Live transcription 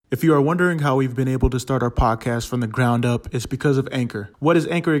If you are wondering how we've been able to start our podcast from the ground up, it's because of Anchor. What is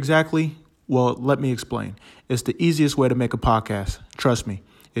Anchor exactly? Well, let me explain. It's the easiest way to make a podcast. Trust me.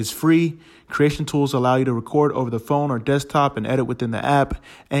 It's free. Creation tools allow you to record over the phone or desktop and edit within the app.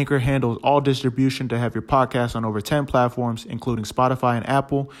 Anchor handles all distribution to have your podcast on over 10 platforms, including Spotify and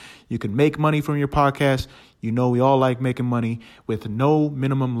Apple. You can make money from your podcast. You know we all like making money with no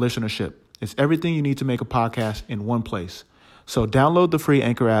minimum listenership. It's everything you need to make a podcast in one place. So download the free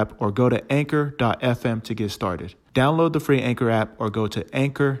Anchor app or go to anchor.fm to get started. Download the free Anchor app or go to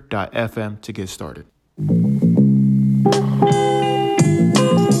anchor.fm to get started.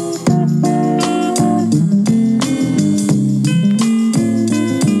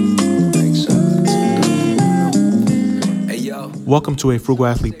 Welcome to a Frugal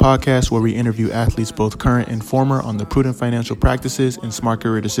Athlete podcast where we interview athletes both current and former on the prudent financial practices and smart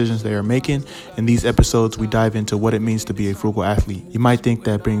career decisions they are making. In these episodes, we dive into what it means to be a frugal athlete. You might think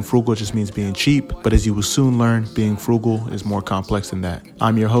that being frugal just means being cheap, but as you will soon learn, being frugal is more complex than that.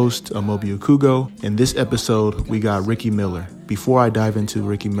 I'm your host, Amobi Okugo. In this episode, we got Ricky Miller. Before I dive into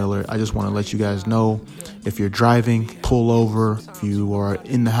Ricky Miller, I just want to let you guys know, if you're driving, pull over. If you are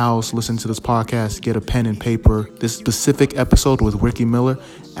in the house, listen to this podcast, get a pen and paper. This specific episode with Ricky Miller,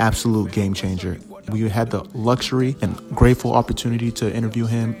 absolute game changer. We had the luxury and grateful opportunity to interview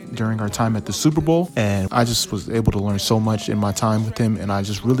him during our time at the Super Bowl, and I just was able to learn so much in my time with him, and I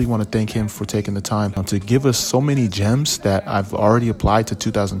just really want to thank him for taking the time to give us so many gems that I've already applied to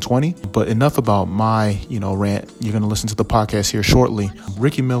 2020. But enough about my, rant. You're going to listen to the podcast here shortly.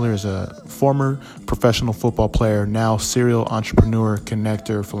 Ricky Miller is a former professional football player, now serial entrepreneur,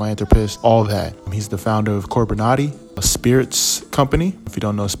 connector, philanthropist, all that. He's the founder of Carbonati, a spirits company. If you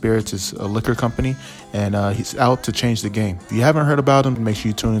don't know, spirits is a liquor company, and he's out to change the game. If you haven't heard about him, make sure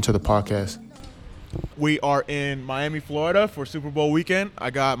you tune into the podcast. We are in Miami, Florida for Super Bowl weekend.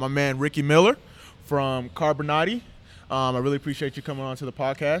 I got my man Ricky Miller from Carbonati. I really appreciate you coming on to the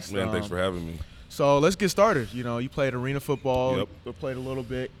podcast. Man, thanks for having me. So let's get started. You played arena football, Yep. Played a little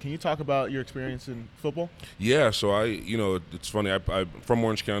bit. Can you talk about your experience in football? Yeah, so it's funny. I'm from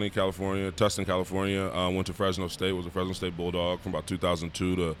Orange County, California, Tustin, California. Went to Fresno State, was a Fresno State Bulldog from about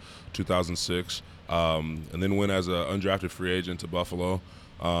 2002 to 2006. And then went as an undrafted free agent to Buffalo.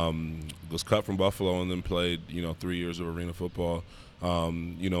 Was cut from Buffalo and then played, 3 years of arena football.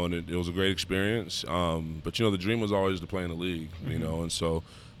 And it was a great experience. But, the dream was always to play in the league, and so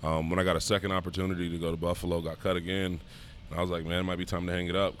when I got a second opportunity to go to Buffalo, got cut again, I was like, man, it might be time to hang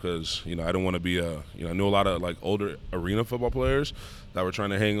it up because, I didn't want to be I knew a lot of, older arena football players that were trying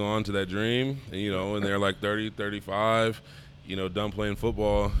to hang on to that dream, and they're, 30, 35, done playing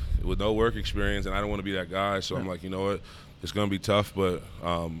football with no work experience, and I don't want to be that guy. So I'm like, you know what, it's going to be tough, but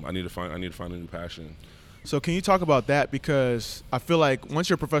I need to find a new passion. So can you talk about that? Because I feel like once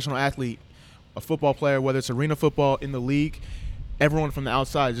you're a professional athlete, a football player, whether it's arena football in the league, everyone from the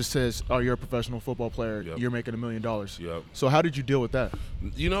outside just says, oh, you're a professional football player. Yep. You're making $1 million. Yep. So how did you deal with that?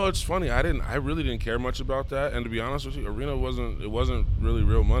 It's funny. I really didn't care much about that. And to be honest with you, arena wasn't really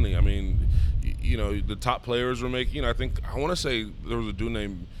real money. I mean, the top players were making, I want to say there was a dude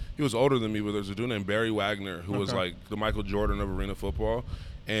named, he was older than me, but there's a dude named Barry Wagner who was like the Michael Jordan of arena football.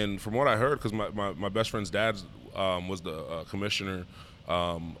 And from what I heard, because my best friend's dad was the commissioner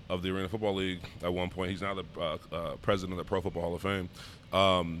of the Arena Football League at one point. He's now the president of the Pro Football Hall of Fame.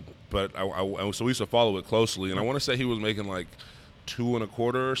 But so we used to follow it closely, and I want to say he was making like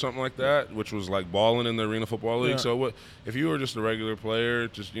 $2.25 or something like that, which was like balling in the Arena Football League. Yeah. So if you were just a regular player,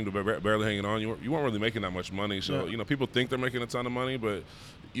 just barely hanging on, you weren't really making that much money. So people think they're making a ton of money, but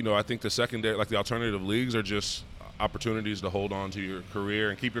I think the secondary, the alternative leagues, are just opportunities to hold on to your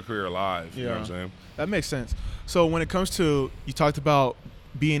career and keep your career alive. You know what I'm saying? That makes sense. So when it comes to, you talked about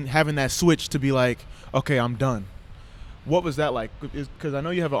having that switch to be like, okay, I'm done. What was that like? Because I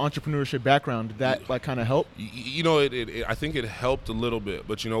know you have an entrepreneurship background. Did that kind of help? I think it helped a little bit.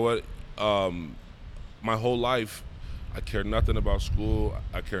 But you know what? My whole life, I cared nothing about school.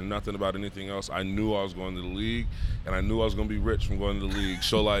 I cared nothing about anything else. I knew I was going to the league, and I knew I was going to be rich from going to the league.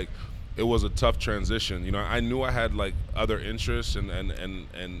 So it was a tough transition. I knew I had other interests and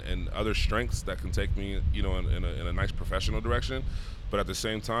other strengths that can take me, in a nice professional direction. But at the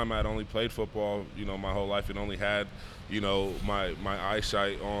same time, I had only played football, my whole life, and only had, my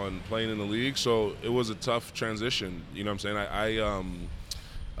eyesight on playing in the league. So it was a tough transition. You know what I'm saying?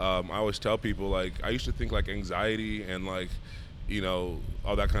 I always tell people, I used to think anxiety and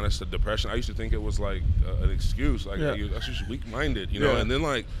all that kind of stuff, depression. I used to think it was an excuse. That's just weak-minded, And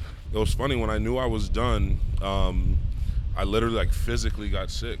then it was funny when I knew I was done. I literally physically got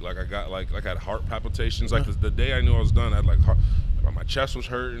sick. I had heart palpitations. The day I knew I was done, I had my chest was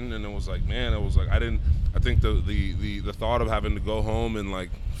hurting, and it was like, man, it was like I think the thought of having to go home and like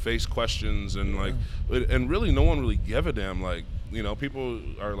face questions and like, and really no one really gave a damn. Like, people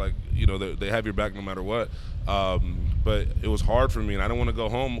are like, they have your back no matter what. But it was hard for me, and I didn't want to go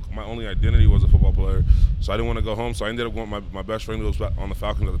home. My only identity was a football player, so I didn't want to go home. So I ended up going. My best friend who was on the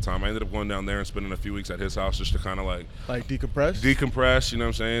Falcons at the time. I ended up going down there and spending a few weeks at his house just to kind of like decompress. You know what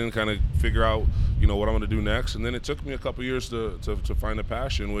I'm saying? Kind of figure out what I'm going to do next. And then it took me a couple years to find a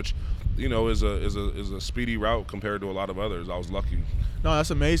passion, which is a speedy route compared to a lot of others. I was lucky. No,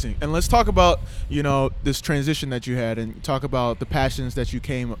 that's amazing. And let's talk about, this transition that you had, and talk about the passions that you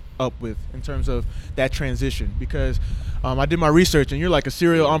came up with in terms of that transition, because I did my research, and you're like a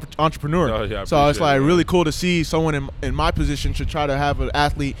serial entrepreneur. Oh, yeah, so it's like really cool to see someone in my position to try to have an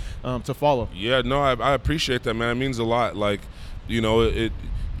athlete to follow. Yeah, no, I appreciate that, man. It means a lot. Like, for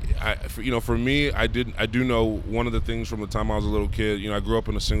me, I do know one of the things from the time I was a little kid. I grew up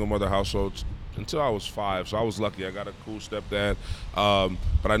in a single mother household until I was 5, so I was lucky. I got a cool stepdad,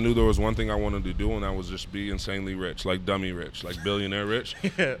 but I knew there was one thing I wanted to do, and that was just be insanely rich, like dummy rich, like billionaire rich.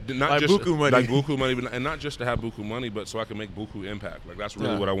 Yeah, not like just buku money. like buku money, and not just to have buku money, but so I could make buku impact. Like that's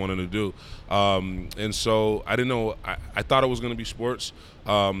really what I wanted to do. And so I didn't know. I thought it was going to be sports,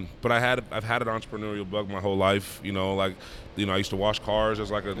 but I've had an entrepreneurial bug my whole life. I used to wash cars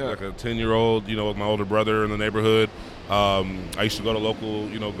as like a 10-year-old, with my older brother in the neighborhood. I used to go to local,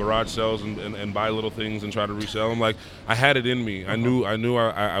 garage sales and buy little things and try to resell them. Like I had it in me. I knew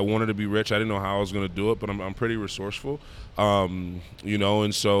I wanted to be rich. I didn't know how I was going to do it, but I'm pretty resourceful.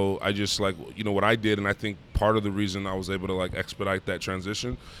 And so I just like, what I did, and I think part of the reason I was able to like expedite that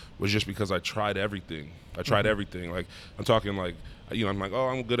transition was just because I tried everything. Everything. Like I'm talking like, I'm like, oh,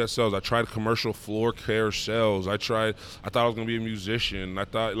 I'm good at sales. I tried commercial floor care sales. I thought I was gonna be a musician.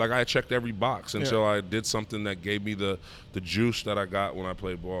 I checked every box until I did something that gave me the juice that I got when I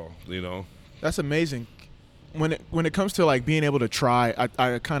played ball. That's amazing. When it comes to like being able to try,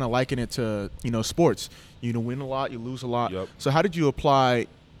 I kind of liken it to sports. You win a lot, you lose a lot. Yep. So how did you apply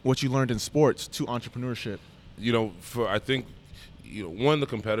what you learned in sports to entrepreneurship? I think one, the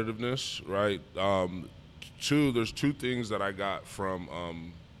competitiveness, right? 2, there's 2 things that I got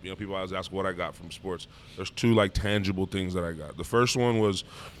from, people always ask what I got from sports. There's 2 like tangible things that I got. The first one was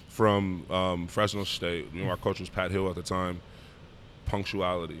from Fresno State. Our coach was Pat Hill at the time.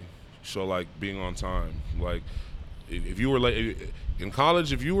 Punctuality. So like being on time. Like if you were late in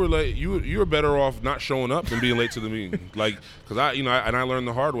college, if you were late, you were better off not showing up than being late to the meeting. Like, cause I learned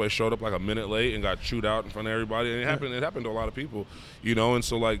the hard way. Showed up like a minute late and got chewed out in front of everybody. And it happened to a lot of people. And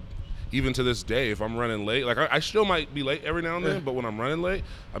so like, even to this day, if I'm running late, like I still might be late every now and then, but when I'm running late,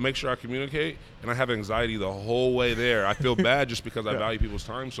 I make sure I communicate, and I have anxiety the whole way there. I feel bad just because I value people's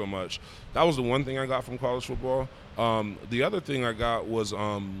time so much. That was the one thing I got from college football. The other thing I got was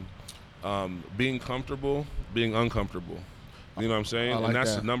being comfortable, being uncomfortable. You know what I'm saying? Like and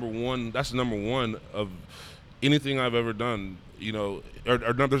that's that. the number one. That's the number one of anything I've ever done.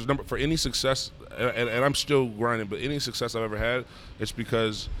 There's number for any success, and I'm still grinding. But any success I've ever had, it's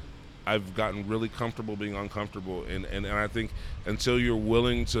because I've gotten really comfortable being uncomfortable, and I think until you're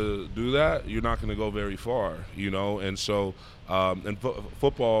willing to do that, you're not going to go very far, And so,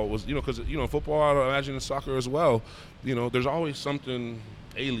 football was, because football, I imagine in soccer as well, there's always something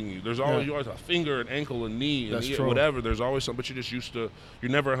ailing you. There's always you always a finger, an ankle, a knee, and whatever. There's always something, but you're just used to. You're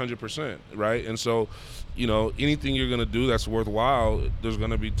never 100%, right? And so, anything you're gonna do that's worthwhile, there's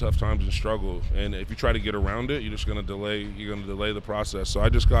gonna be tough times and struggle. And if you try to get around it, you're gonna delay the process. So I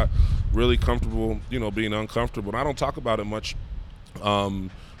just got really comfortable, being uncomfortable. And I don't talk about it much.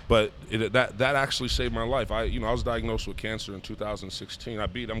 But that actually saved my life. I was diagnosed with cancer in 2016.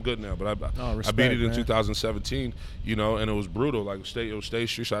 I'm good now, but I beat it in 2017. And it was brutal. Like it was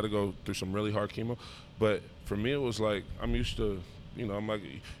stage 3, so I had to go through some really hard chemo. But for me, it was like I'm used to. I'm like,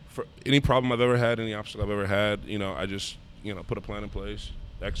 for any problem I've ever had, any obstacle I've ever had, I just put a plan in place,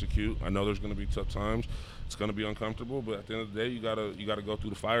 execute. I know there's going to be tough times. It's going to be uncomfortable, but at the end of the day, you gotta go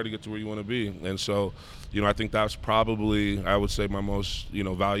through the fire to get to where you want to be. And so, I think that's probably, I would say, my most,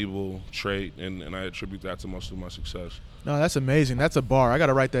 valuable trait, and I attribute that to most of my success. No, that's amazing. That's a bar. I got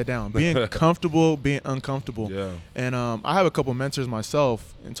to write that down. Being comfortable, being uncomfortable. Yeah. And I have a couple mentors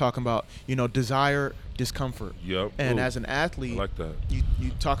myself in talking about, desire, discomfort. Yep. And as an athlete, I like that.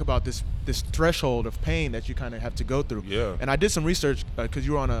 You talk about this threshold of pain that you kind of have to go through. Yeah. And I did some research because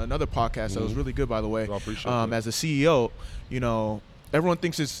you were on another podcast that was really good, by the way. I appreciate that. As a CEO, everyone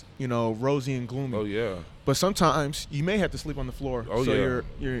thinks it's rosy and gloomy. Oh yeah. But sometimes you may have to sleep on the floor. Oh so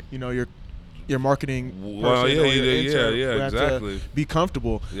yeah. Your marketing well, person yeah, have exactly. to be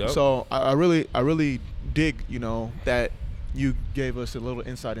comfortable. Yep. So I really dig, that you gave us a little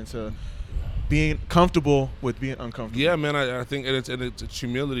insight into being comfortable with being uncomfortable. Yeah, man. I think it's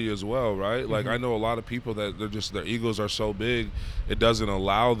humility as well, right? Like I know a lot of people that their egos are so big, it doesn't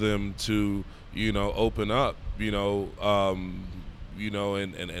allow them to open up, and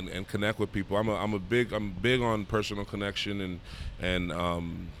connect with people. I'm big on personal connection and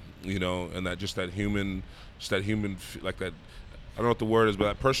that human like that. I don't know what the word is, but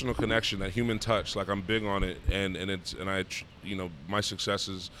that personal connection, that human touch, like I'm big on it, my success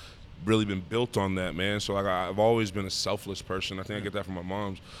has really been built on that, man. So like I've always been a selfless person. I think I get that from my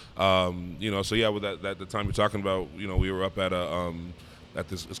mom's. So yeah, with that the time you're talking about, we were up at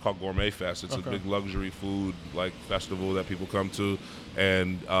this, it's called Gourmet Fest. It's a big luxury food like festival that people come to,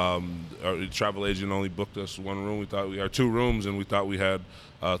 and our travel agent only booked us one room. We thought we had 2 rooms, and we thought we had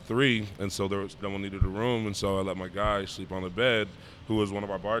 3, and so no one needed a room, and so I let my guy sleep on the bed, who was one of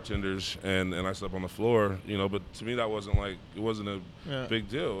our bartenders, and I slept on the floor, but to me that wasn't a big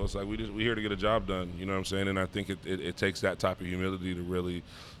deal. It's like we here to get a job done, you know what I'm saying? And I think it takes that type of humility to really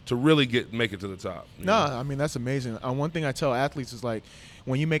make it to the top. I mean, that's amazing. One thing I tell athletes is like,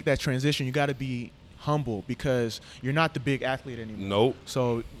 when you make that transition, you got to be humble, because you're not the big athlete anymore. Nope.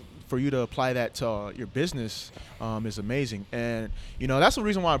 So for you to apply that to your business is amazing. And, that's the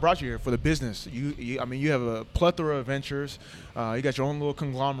reason why I brought you here, for the business. You have a plethora of ventures. You got your own little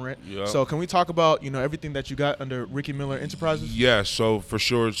conglomerate. Yep. So can we talk about, everything that you got under Ricky Miller Enterprises? Yeah, so for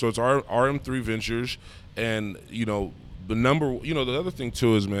sure. So it's our RM3 Ventures, and, the other thing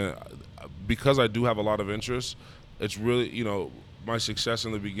too is, man, because I do have a lot of interest, it's really, my success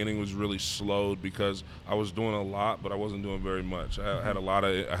in the beginning was really slowed because I was doing a lot, but I wasn't doing very much. I had a lot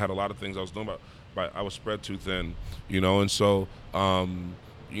of things I was doing, but I was spread too thin, and so,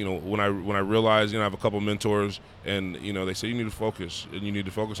 when I realized, I have a couple mentors, and, they say you need to focus, and you need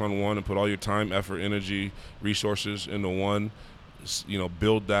to focus on one and put all your time, effort, energy, resources into one,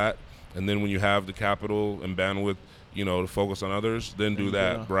 build that, and then when you have the capital and bandwidth, to focus on others, then do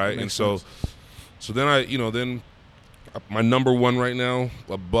that, right? And so then my number one right now,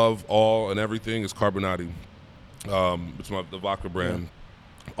 above all and everything, is Carbonati. It's the vodka brand.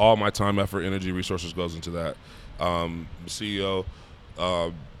 Yeah. All my time, effort, energy, resources goes into that. The CEO,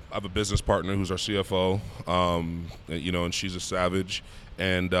 I have a business partner who's our CFO, and she's a savage.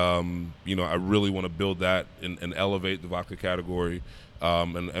 And, I really want to build that and elevate the vodka category.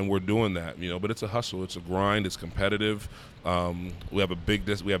 And we're doing that, but it's a hustle, it's a grind, it's competitive. We have big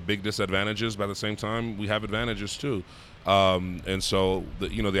disadvantages, but at the same time, we have advantages too. And so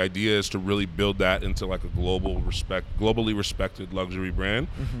the idea is to really build that into like a globally respected luxury brand.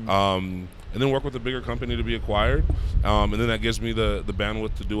 And then work with a bigger company to be acquired. And then that gives me the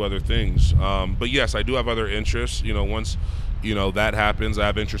bandwidth to do other things. But yes, I do have other interests. Once that happens, I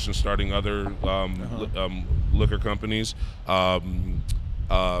have interest in starting other liquor companies. I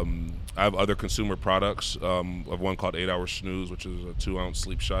have other consumer products. I have one called 8 Hour Snooze, which is a 2-ounce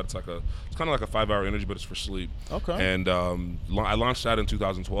sleep shot. It's kind of like a 5-hour energy, but it's for sleep. Okay. And I launched that in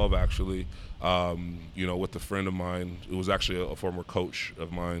 2012, actually. With a friend of mine who was actually a former coach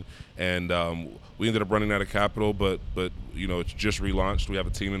of mine, and we ended up running out of capital, but it's just relaunched. We have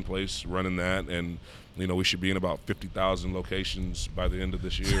a team in place running that, and we should be in about 50,000 locations by the end of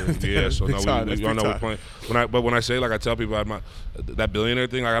this year. Yeah, so we all know we're playing. When I say, like, I tell people that billionaire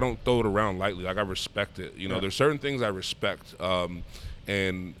thing, like, I don't throw it around lightly. Like, I respect it. There's certain things I respect,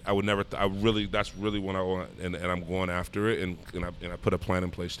 and I would never. That's really what I want, and I'm going after it, and I put a plan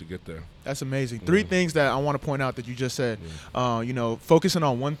in place to get there. That's amazing. 3 things that I want to point out that you just said. Focusing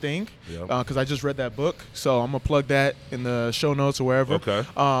on one thing, because I just read that book, so I'm gonna plug that in the show notes or wherever. Okay.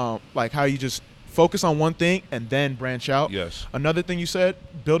 Like how you just focus on one thing and then branch out. Yes. Another thing you said,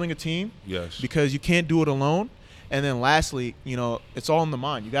 building a team. Yes. Because you can't do it alone. And then lastly, it's all in the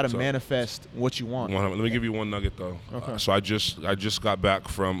mind. You got to manifest what you want. Let me give you one nugget though. Okay. So I just got back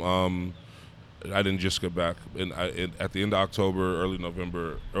from. I didn't just get back. At the end of October, early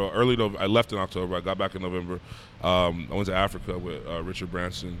November, I left in October. I got back in November. I went to Africa with Richard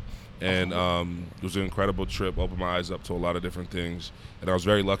Branson. And it was an incredible trip, opened my eyes up to a lot of different things. And I was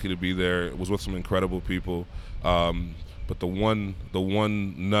very lucky to be there. It was with some incredible people. But the one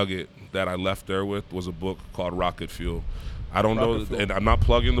nugget that I left there with was a book called Rocket Fuel. I don't know, and I'm not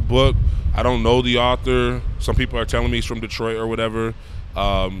plugging the book. I don't know the author. Some people are telling me he's from Detroit or whatever.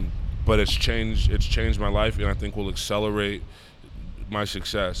 But it's changed my life, and I think will accelerate my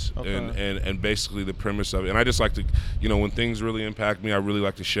success. Okay. And basically the premise of it. And I just like to, when things really impact me, I really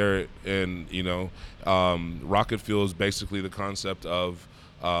like to share it. And, Rocket Fuel is basically the concept of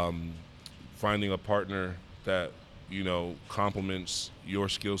finding a partner that, complements your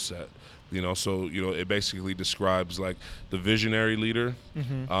skill set, So it basically describes like the visionary leader.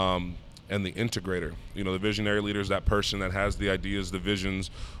 And the integrator. The visionary leader is that person that has the ideas, the visions,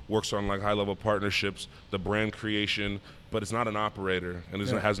 works on like high-level partnerships, the brand creation, but it's not an operator and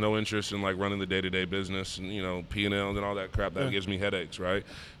has no interest in like running the day-to-day business and P&Ls and all that crap that gives me headaches, right?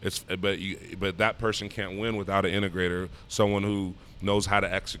 But that person can't win without an integrator, someone who knows how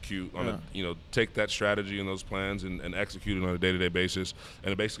to execute on take that strategy and those plans and execute it on a day-to-day basis.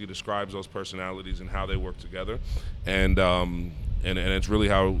 And it basically describes those personalities and how they work together. And it's really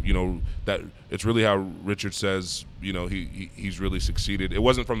how it's really how Richard says he's really succeeded. It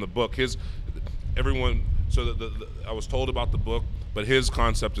wasn't from the book. I was told about the book, but his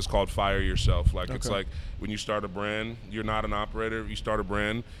concept is called fire yourself. It's like when you start a brand, you're not an operator. You start a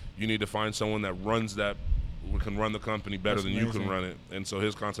brand, you need to find someone that runs that can run the company better than you can run it. And so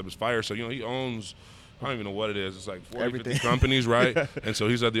his concept is fire. So he owns, I don't even know what it is. It's like 40, 50 companies, right? And so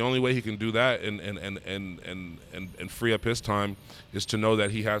he said the only way he can do that and free up his time is to know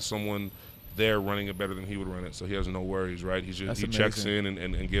that he has someone there running it better than he would run it. So he has no worries, right? He checks in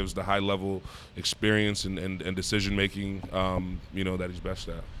and gives the high level experience and decision making, that he's best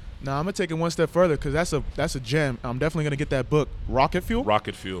at. Now I'm gonna take it one step further because that's a gem. I'm definitely gonna get that book, Rocket Fuel.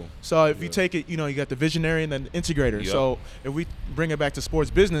 Rocket Fuel. So if you take it, you got the visionary and then the integrator. Yep. So if we bring it back to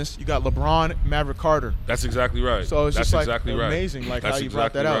sports business, you got LeBron, Maverick Carter. That's exactly right. So it's just exactly amazing, right. How you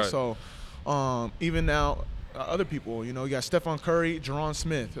brought that out. So even now, other people, you got Stephon Curry, Jerron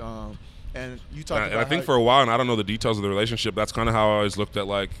Smith. And you talked about. And I think for a while, and I don't know the details of the relationship. That's kind of how I always looked at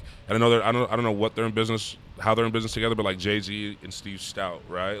and I know I don't know what they're in business, how they're in business together, but like Jay-Z and Steve Stout,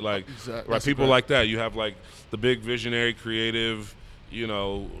 right? Exactly. Right, people like that. You have like the big visionary, creative,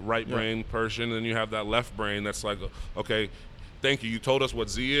 right brain person, and you have that left brain that's like, okay, thank you. You told us what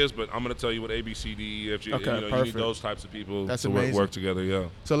Z is, but I'm going to tell you what A, B, C, D, E, F, G. You need those types of people to work together. Yeah.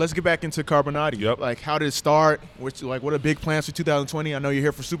 So let's get back into Carbonati. Yep. How did it start? What are big plans for 2020? I know you're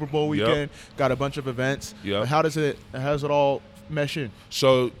here for Super Bowl weekend. Yep. Got a bunch of events. Yeah. How does it all mesh in?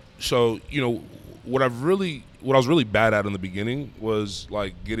 So what I was really bad at in the beginning was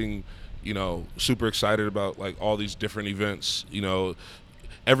like getting super excited about like all these different events.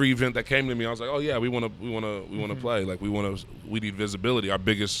 Every event that came to me, I was like, oh yeah, we want to play. Like we need visibility. Our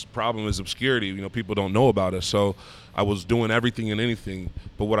biggest problem is obscurity. People don't know about us. So I was doing everything and anything.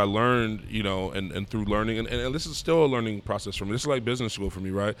 But what I learned, and through learning, and this is still a learning process for me. This is like business school for me,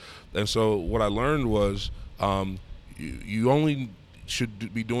 right? And so what I learned was, you only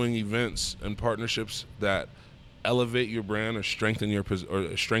should be doing events and partnerships that elevate your brand or strengthen your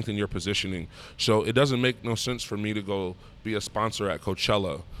positioning. So it doesn't make no sense for me to go be a sponsor at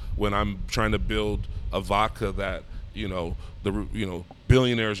Coachella when I'm trying to build a vodka that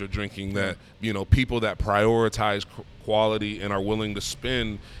billionaires are drinking, that people that prioritize quality and are willing to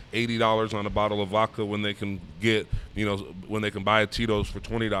spend $80 on a bottle of vodka when they can get when they can buy a Tito's for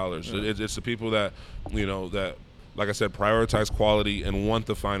 $20. Yeah. It's the people that that, like I said, prioritize quality and want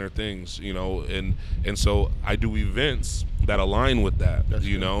the finer things, and so I do events that align with that. That's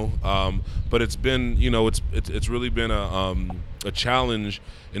but it's been, it's really been a challenge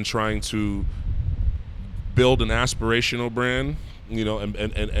in trying to build an aspirational brand,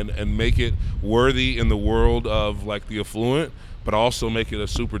 and make it worthy in the world of like the affluent, but also make it a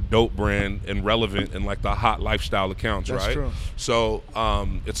super dope brand and relevant in like the hot lifestyle accounts. That's right? True. So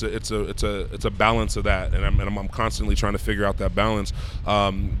it's a balance of that, and I'm constantly trying to figure out that balance.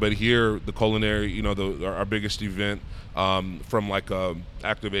 But here, the culinary, our biggest event from like a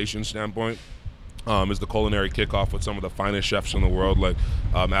activation standpoint is the culinary kickoff with some of the finest chefs in the world, like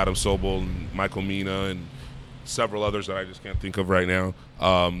Adam Sobel and Michael Mina and several others that I just can't think of right now.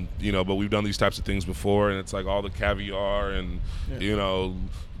 But we've done these types of things before, and it's like all the caviar and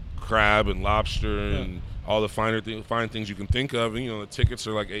crab and lobster and all the fine things you can think of. And the tickets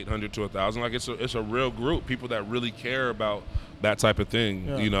are like $800 to $1,000. Like it's a real group, people that really care about that type of thing.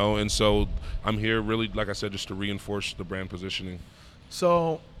 And so I'm here really, like I said, just to reinforce the brand positioning.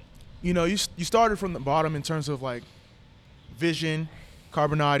 So, you started from the bottom in terms of like vision,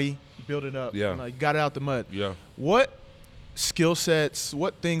 Carbonati, build it up. Yeah. Got it out the mud. Yeah. What skill sets,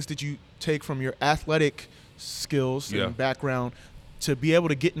 what things did you take from your athletic skills and background to be able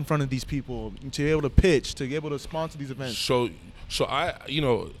to get in front of these people, to be able to pitch, to be able to sponsor these events? So I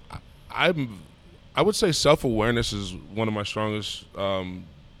would say self-awareness is one of my strongest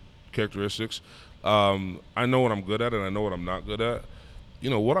characteristics. I know what I'm good at and I know what I'm not good at.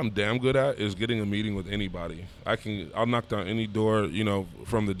 What I'm damn good at is getting a meeting with anybody. I'll knock down any door,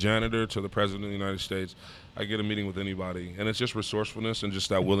 from the janitor to the president of the United States. I get a meeting with anybody, and it's just resourcefulness and just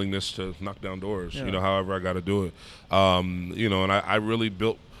that willingness to knock down doors, however I got to do it. And I really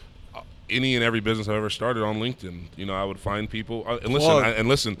built any and every business I've ever started on LinkedIn. You know, I would find people and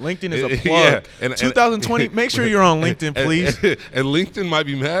listen. LinkedIn is a plug. Yeah, 2020. Make sure you're on LinkedIn, please. And LinkedIn might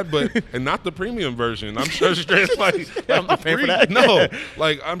be mad, but and not the premium version. I'm sure straight like I'm not paying for that. No,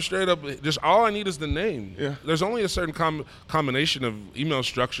 like I'm straight up. Just all I need is the name. Yeah. There's only a certain combination of email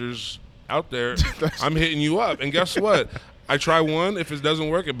structures out there. I'm hitting you up, and guess what? I try one. If it doesn't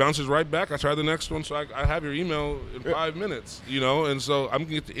work, it bounces right back. I try the next one, so I have your email in 5 minutes, you know. And so I'm going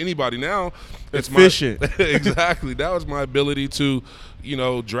to get to anybody now. It's efficient. Exactly. That was my ability to, you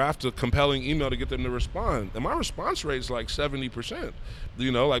know, draft a compelling email to get them to respond. And my response rate is like 70%.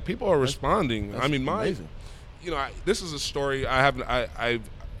 You know, like people are responding. That's I mean, amazing. You know, this is a story I haven't. I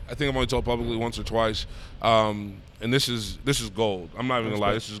think I've only told publicly once or twice. And this is gold. I'm not even gonna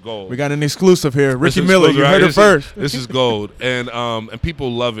lie. This is gold. We got an exclusive here, Ricky Miller. You heard it first. This is gold, and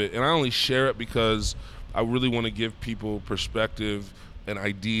people love it. And I only share it because I really want to give people perspective and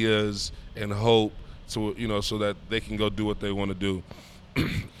ideas and hope, so so that they can go do what they want to do.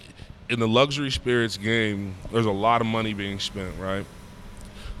 In the luxury spirits game, there's a lot of money being spent, right?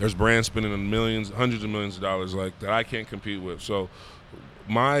 There's brands spending millions, hundreds of millions of dollars like that I can't compete with. So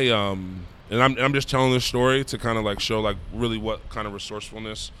my And I'm just telling this story to kind of like show like really what kind of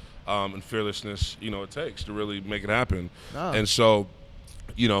resourcefulness and fearlessness it takes to really make it happen. And so,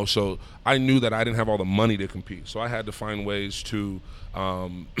 so I knew that I didn't have all the money to compete, so I had to find ways to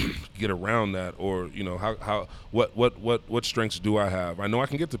get around that, or what strengths do I have? I know I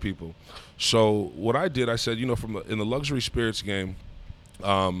can get to people. So what I did, I said, in the luxury spirits game, if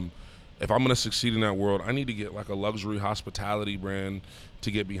I'm going to succeed in that world, I need to get like a luxury hospitality brand to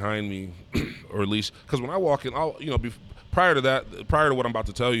get behind me, or at least, because when I walk in, prior to what I'm about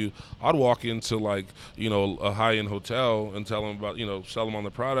to tell you, I'd walk into like, a high-end hotel and tell them about, sell them on the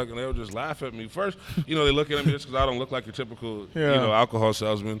product, and they would just laugh at me. First, they look at me just because I don't look like your typical, alcohol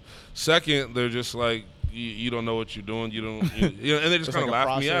salesman. Second, they're just like, you don't know what you're doing. And they just kind of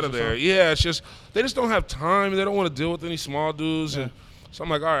laugh me out of there. Yeah, it's just, they just don't have time. They don't want to deal with any small dudes. Yeah. And so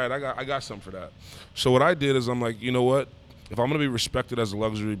I'm like, all right, I got something for that. So what I did is I'm like, you know what? If I'm going to be respected as a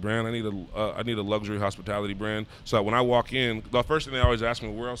luxury brand, I need a luxury hospitality brand. So that when I walk in, the first thing they always ask me,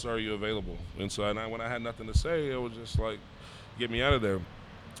 where else are you available? And so when I had nothing to say, it was just like, get me out of there.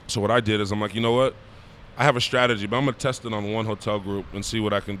 So what I did is I'm like, you know what? I have a strategy, but I'm going to test it on one hotel group and see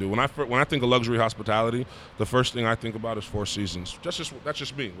what I can do. When I think of luxury hospitality, the first thing I think about is Four Seasons. That's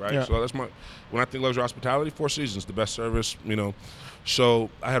just me, right? Yeah. So when I think luxury hospitality, Four Seasons, the best service, So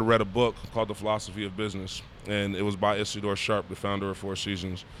I had read a book called The Philosophy of Business, and it was by Isidore Sharp, the founder of Four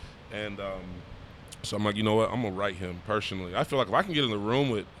Seasons. And so I'm like, you know what? I'm going to write him personally. I feel like if I can get in the room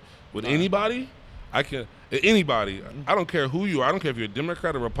with anybody, I can. Anybody. I don't care who you are. I don't care if you're a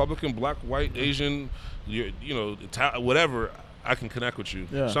Democrat, a Republican, black, white, Asian, whatever. I can connect with you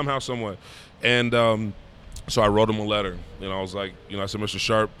somehow, some way. And so I wrote him a letter. I was like, I said, Mr.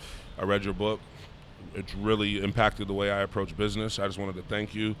 Sharp, I read your book. It's really impacted the way I approach business. I just wanted to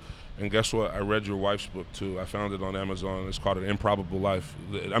thank you. And guess what? I read your wife's book, too. I found it on Amazon. It's called An Improbable Life.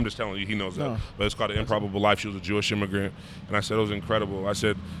 I'm just telling you, he knows that. But it's called An Improbable Life. She was a Jewish immigrant. And I said, it was incredible. I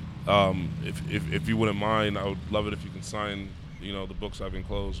said, if you wouldn't mind, I would love it if you can sign, the books I've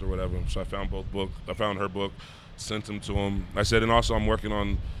enclosed or whatever. So I found both books. I found her book, sent them to him. I said, and also I'm working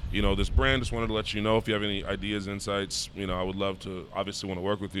on, this brand. Just wanted to let you know if you have any ideas, insights, I would love to obviously want to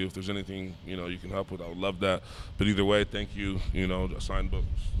work with you. If there's anything, you can help with, I would love that. But either way, thank you, a signed book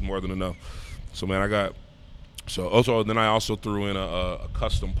is more than enough. So man, then I also threw in a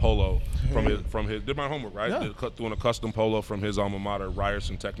custom polo from his did my homework, right? Yeah. Threw in a custom polo from his alma mater,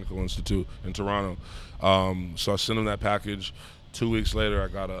 Ryerson Technical Institute in Toronto. So I sent him that package. 2 weeks later, I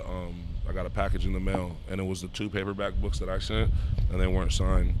got a package in the mail, and it was the 2 paperback books that I sent, and they weren't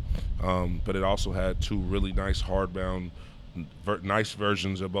signed. But it also had 2 really nice hardbound, nice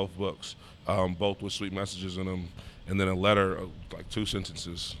versions of both books, both with sweet messages in them, and then a letter of like 2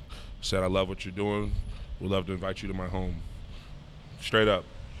 sentences. Said, I love what you're doing. Would love to invite you to my home. Straight up.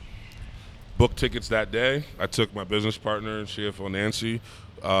 Book tickets that day. I took my business partner and CFO Nancy.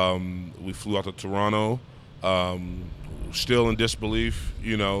 We flew out to Toronto. Still in disbelief,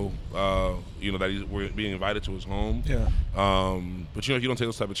 that we're being invited to his home. Yeah. But if you don't take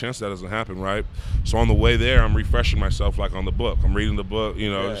those type of chances, that doesn't happen, right? So on the way there, I'm refreshing myself like on the book. I'm reading the book,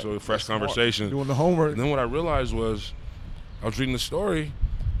 so a fresh conversation. Doing the homework. And then what I realized was, I was reading the story,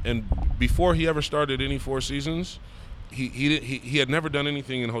 and before he ever started any Four Seasons, he had never done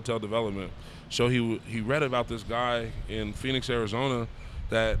anything in hotel development. So he read about this guy in Phoenix, Arizona,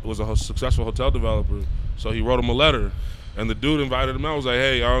 that was a successful hotel developer. So he wrote him a letter. And the dude invited him out. Was like,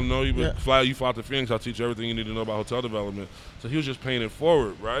 hey, I don't know you, but you fly out to Phoenix. I'll teach you everything you need to know about hotel development. So he was just paying it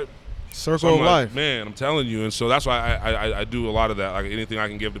forward, right? Circle of life. Man, I'm telling you. And so that's why I do a lot of that. Like anything I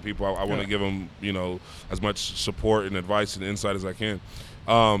can give to people, I want to give them, as much support and advice and insight as I can.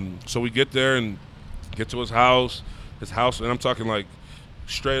 So we get there and get to his house, and I'm talking like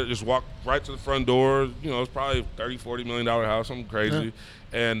straight, just walk right to the front door. It's probably $30, $40 million house, something crazy.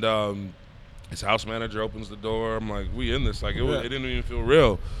 Yeah. And his house manager opens the door. I'm like, we in this. Like, it didn't even feel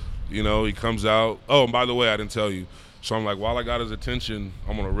real. He comes out. Oh, and by the way, I didn't tell you. So I'm like, while I got his attention,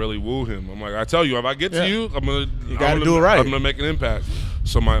 I'm going to really woo him. I'm like, I tell you, if I get to you, you got to do it right. I'm going to make an impact.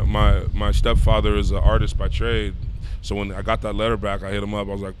 So my stepfather is an artist by trade. So when I got that letter back, I hit him up.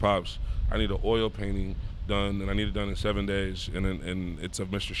 I was like, Pops, I need an oil painting done, and I need it done in 7 days. And it's of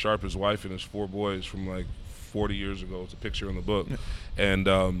Mr. Sharp, his wife, and his 4 boys from like 40 years ago. It's a picture in the book. And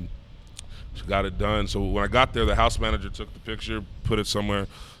got it done. So when I got there, the house manager took the picture, put it somewhere.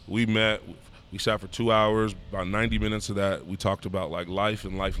 We met. We sat for 2 hours. About 90 minutes of that, we talked about like life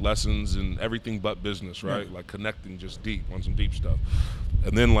and life lessons and everything but business, right? Yeah. Like connecting just deep on some deep stuff.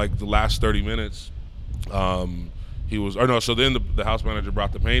 And then like the last 30 minutes, so then the house manager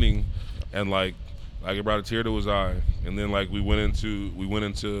brought the painting, and like it brought a tear to his eye. And then like we went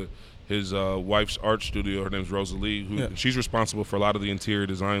into his wife's art studio. Her name's Rosalie, who she's responsible for a lot of the interior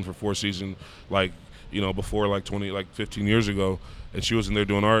design for Four Seasons, before like 15 years ago. And she was in there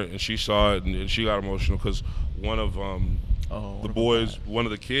doing art, and she saw it, and she got emotional because one of one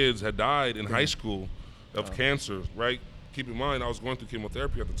of the kids had died in high school of cancer, right? Keep in mind, I was going through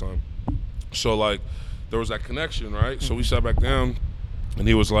chemotherapy at the time. So, like, there was that connection, right? So we sat back down, and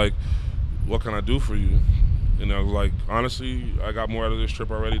he was like, what can I do for you? And I was like, honestly, I got more out of this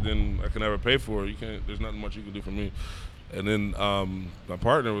trip already than I can ever pay for. There's nothing much you can do for me. And then my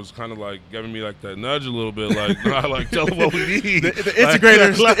partner was kind of like giving me like that nudge a little bit, like tell them what we need. The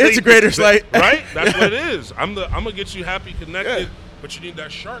integrators, right? That's what it is. I'm gonna get you happy, connected, but you need that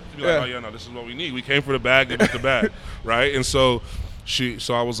shark to be like, oh yeah, no, this is what we need. We came for the bag, they get the bag, right? And so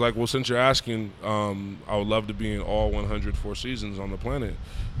I was like, well, since you're asking, I would love to be in all 100 Four Seasons on the planet.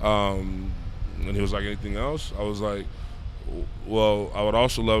 And he was like, anything else? I was like, well, I would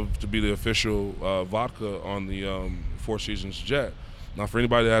also love to be the official vodka on the Four Seasons jet. Now, for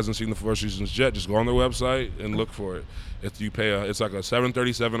anybody that hasn't seen the Four Seasons jet, just go on their website and look for it. If you pay it's like a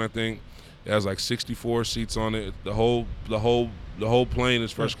 737, I think. It has like 64 seats on it. The whole plane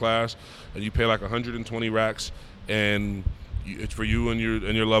is first class, and you pay like 120 racks, and it's for you and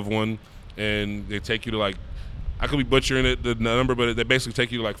your loved one. And they take you to like, I could be butchering the number, but they basically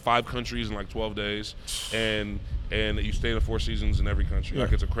take you to like 5 countries in like 12 days, and you stay in the Four Seasons in every country.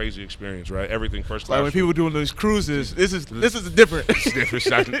 Like, it's a crazy experience, right? Everything first class. Like when people doing those cruises, this is different. It's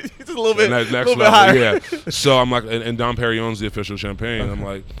different. It's a little bit higher. Yeah. So I'm like, and Dom Perignon's the official champagne. I'm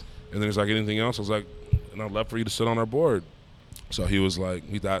like, and then he's like, anything else? I was like, and I'd love for you to sit on our board. So he was like,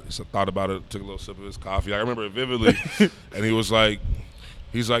 he thought about it, took a little sip of his coffee. I remember it vividly. And he's like,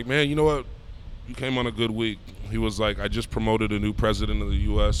 man, you know what? You came on a good week. He was like, I just promoted a new president of the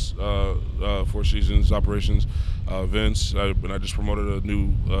U.S. Four Seasons operations, Vince, and I just promoted a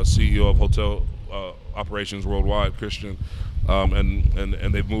new CEO of hotel operations worldwide, Christian,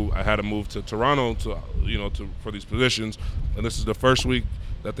 and they've moved. I had to move to Toronto for these positions, and this is the first week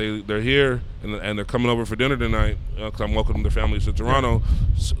that they're here, and they're coming over for dinner tonight because I'm welcoming their families to Toronto.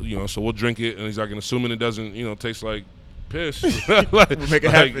 So we'll drink it, and he's like, and assuming it doesn't taste like piss, we'll make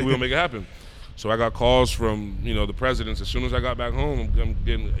it happen. We'll make it happen. So I got calls from, the presidents. As soon as I got back home, I'm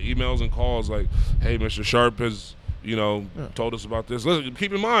getting emails and calls like, hey, Mr. Sharp has, told us about this. Listen,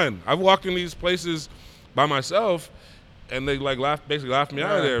 keep in mind, I've walked in these places by myself, and they basically laughed me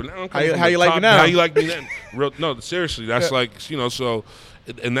out of there. Now how you like me now? How you like me then? No, seriously, that's so,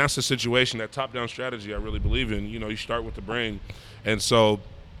 and that's the situation, that top-down strategy I really believe in. You start with the brain. And so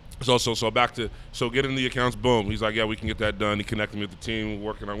back to getting the accounts, boom. He's like, yeah, we can get that done. He connected me with the team.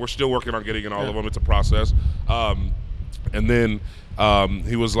 We're still working on getting in all of them. It's a process. And then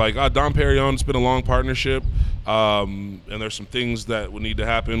he was like, Dom Perignon, it's been a long partnership, and there's some things that would need to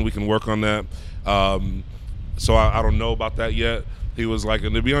happen. We can work on that. So I don't know about that yet. He was like,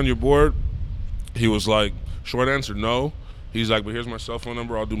 and to be on your board, he was like, short answer, no. He's like, but here's my cell phone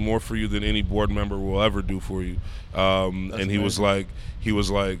number. I'll do more for you than any board member will ever do for you. And he was like,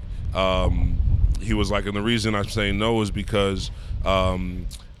 and the reason I'm saying no is because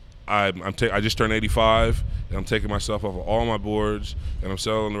I just turned 85, and I'm taking myself off of all my boards, and I'm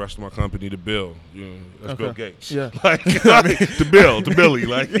selling the rest of my company to Bill. That's Bill Gates. Yeah. To Billy.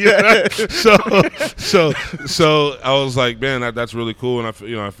 So I was like, man, that's really cool, and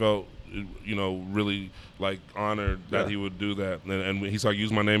I felt really like honored that he would do that, and he's like,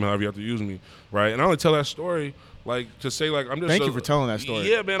 use my name however you have to use me, right? And I only tell that story Like to say like I'm just. Thank you for telling that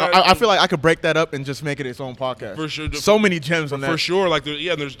story. Yeah, man. I feel like I could break that up and just make it its own podcast. For sure. So many gems on that. For sure. Like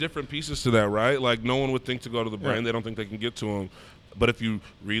there's different pieces to that, right? Like no one would think to go to the brand. They don't think they can get to them. But if you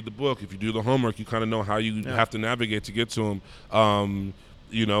read the book, if you do the homework, you kind of know how you have to navigate to get to them.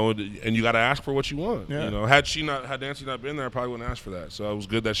 You know, and you got to ask for what you want. Yeah. You know, had Nancy not been there, I probably wouldn't ask for that. So it was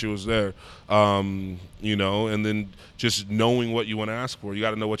good that she was there. You know, and then just knowing what you want to ask for, you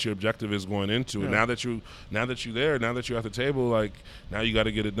got to know what your objective is going into it. Now that you're there, now that you're at the table, like now you got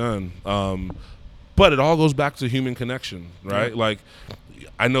to get it done. But it all goes back to human connection, right? Like.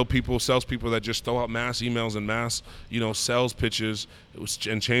 I know salespeople that just throw out mass emails and mass, sales pitches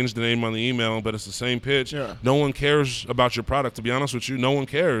and change the name on the email, but it's the same pitch. Yeah. No one cares about your product. To be honest with you, no one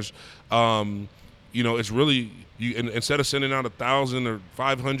cares. It's really instead of sending out 1,000 or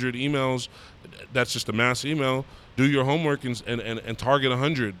 500 emails, that's just a mass email. Do your homework and target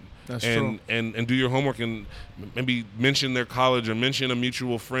 100. That's true. And do your homework and maybe mention their college or mention a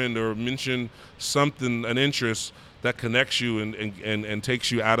mutual friend or mention something, an interest that connects you and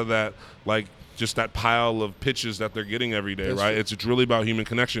takes you out of that, like, just that pile of pitches that they're getting every day, right? It's really about human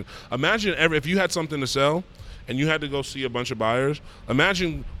connection. Imagine if you had something to sell and you had to go see a bunch of buyers.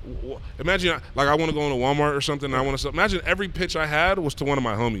 Imagine like I want to go into Walmart or something and I want to sell. Imagine every pitch I had was to one of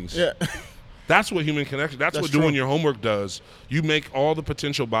my homies. Yeah. That's what human connection, that's what doing your homework does. You make all the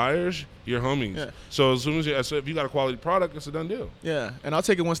potential buyers your homies. Yeah. So as soon as if you got a quality product, it's a done deal. Yeah, and I'll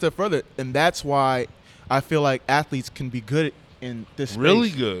take it one step further, and that's why I feel like athletes can be good in this space. Really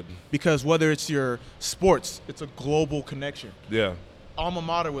good. Because whether it's your sports, it's a global connection. Yeah. Alma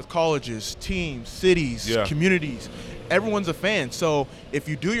mater with colleges, teams, cities, communities. Everyone's a fan. So if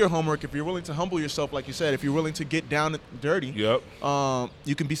you do your homework, if you're willing to humble yourself, like you said, if you're willing to get down and dirty,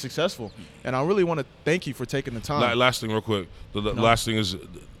 you can be successful. And I really want to thank you for taking the time. Last thing real quick. The last thing is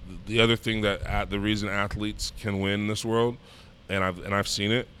the other thing that the reason athletes can win in this world, and I've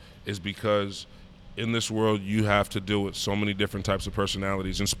seen it, is because in this world, you have to deal with so many different types of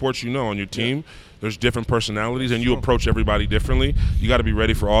personalities. In sports, on your team, there's different personalities, and you approach everybody differently. You got to be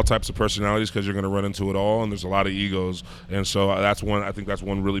ready for all types of personalities because you're going to run into it all, and there's a lot of egos. And so I think that's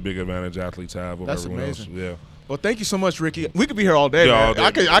one really big advantage athletes have over everyone else. Yeah. Well, thank you so much, Ricky. We could be here all day, man.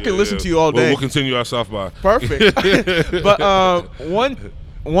 All day, I can listen to you all day. We'll continue our South by. Perfect. But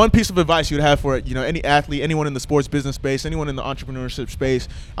one piece of advice you'd have for any athlete, anyone in the sports business space, anyone in the entrepreneurship space.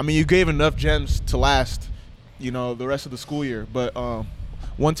 I mean, you gave enough gems to last, the rest of the school year. But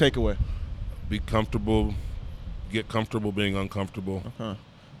one takeaway: be comfortable, get comfortable being uncomfortable.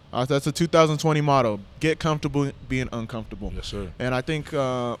 That's a 2020 motto: get comfortable being uncomfortable. Yes, sir. And I think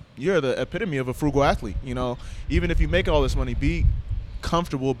you're the epitome of a frugal athlete. Even if you make all this money, be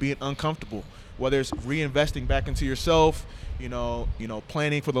comfortable being uncomfortable. Whether it's reinvesting back into yourself,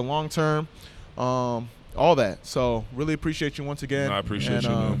 planning for the long term, all that. So really appreciate you once again. I appreciate you,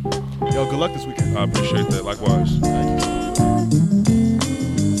 man. Good luck this weekend. I appreciate that. Likewise. Thank you.